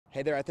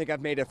Hey there, I think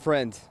I've made a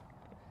friend.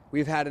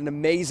 We've had an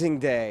amazing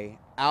day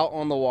out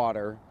on the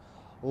water,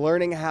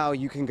 learning how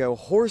you can go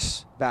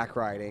horseback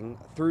riding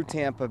through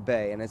Tampa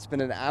Bay, and it's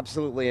been an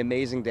absolutely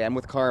amazing day. I'm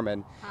with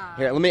Carmen. Hi.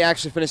 Here, let me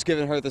actually finish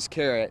giving her this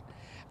carrot.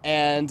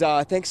 And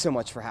thanks so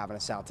much for having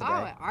us out today.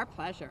 Oh, our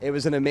pleasure. It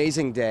was an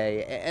amazing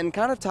day. And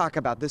kind of talk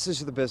about, this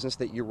is the business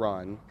that you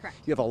run. Correct.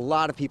 You have a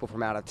lot of people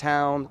from out of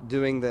town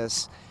doing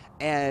this.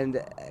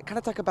 And kind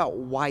of talk about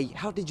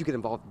how did you get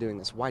involved in doing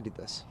this? Why did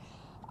this?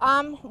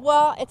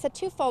 Well, it's a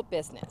twofold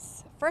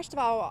business. First of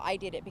all, I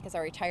did it because I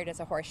retired as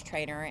a horse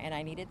trainer and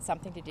I needed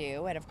something to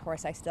do, and of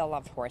course I still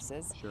loved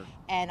horses. Sure.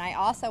 And I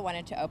also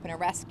wanted to open a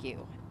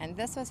rescue, and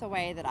this was a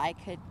way that I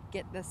could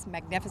get this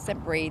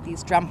magnificent breed,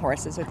 these drum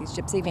horses or these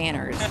gypsy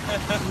vanners,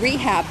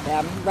 rehab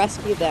them,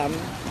 rescue them,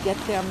 get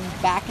them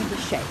back into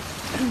shape,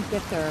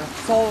 get their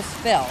souls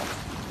filled,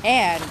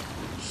 and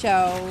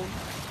show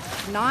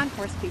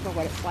non-horse people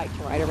what it's like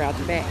to ride around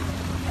the bay.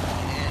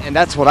 And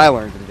that's what I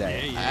learned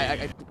today.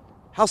 Yeah.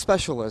 How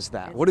special is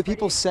that? What do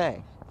people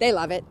say? They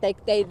love it.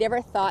 They never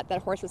thought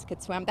that horses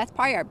could swim. That's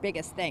probably our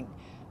biggest thing.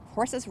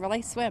 Horses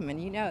really swim,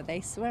 and you know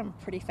they swim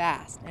pretty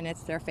fast, and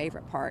it's their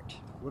favorite part.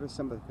 What are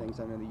some of the things?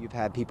 I know that you've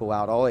had people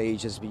out all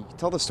ages.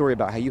 Tell the story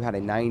about how you had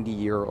a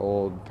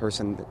 90-year-old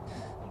person that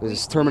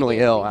was terminally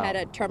ill. We had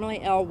a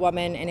terminally ill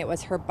woman, and it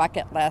was her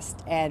bucket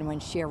list, and when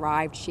she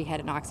arrived, she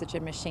had an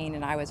oxygen machine,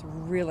 and I was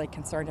really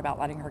concerned about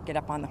letting her get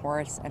up on the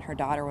horse, and her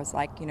daughter was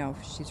like, you know,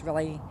 she's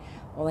really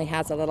only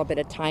has a little bit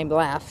of time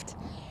left.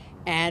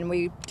 And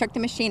we took the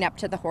machine up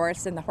to the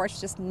horse, and the horse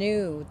just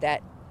knew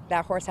that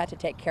that horse had to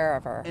take care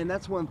of her. And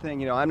that's one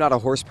thing, you know, I'm not a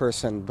horse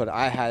person, but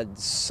I had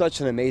such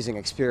an amazing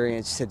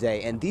experience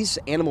today. And these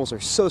animals are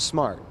so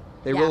smart.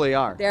 They really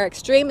are. They're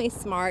extremely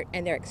smart,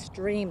 and they're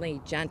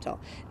extremely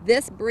gentle.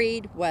 This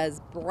breed was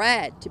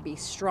bred to be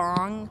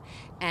strong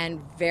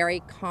and very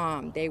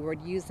calm. They would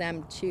use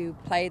them to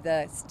play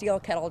the steel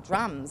kettle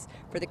drums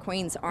for the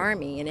Queen's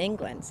Army in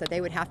England. So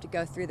they would have to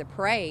go through the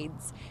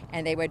parades,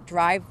 and they would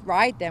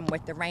ride them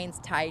with the reins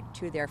tied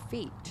to their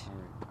feet.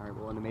 All right,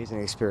 well, an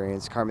amazing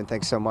experience. Carmen,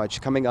 thanks so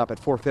much. Coming up at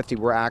 4:50,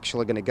 we're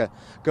actually going to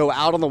go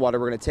out on the water.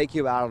 We're going to take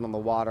you out on the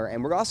water,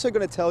 and we're also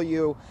going to tell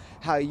you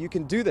how you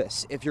can do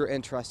this if you're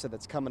interested.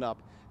 That's coming up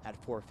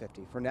at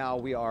 4:50. For now,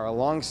 we are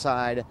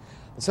alongside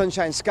the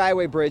Sunshine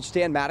Skyway Bridge.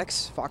 Dan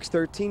Maddox, Fox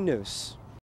 13 News.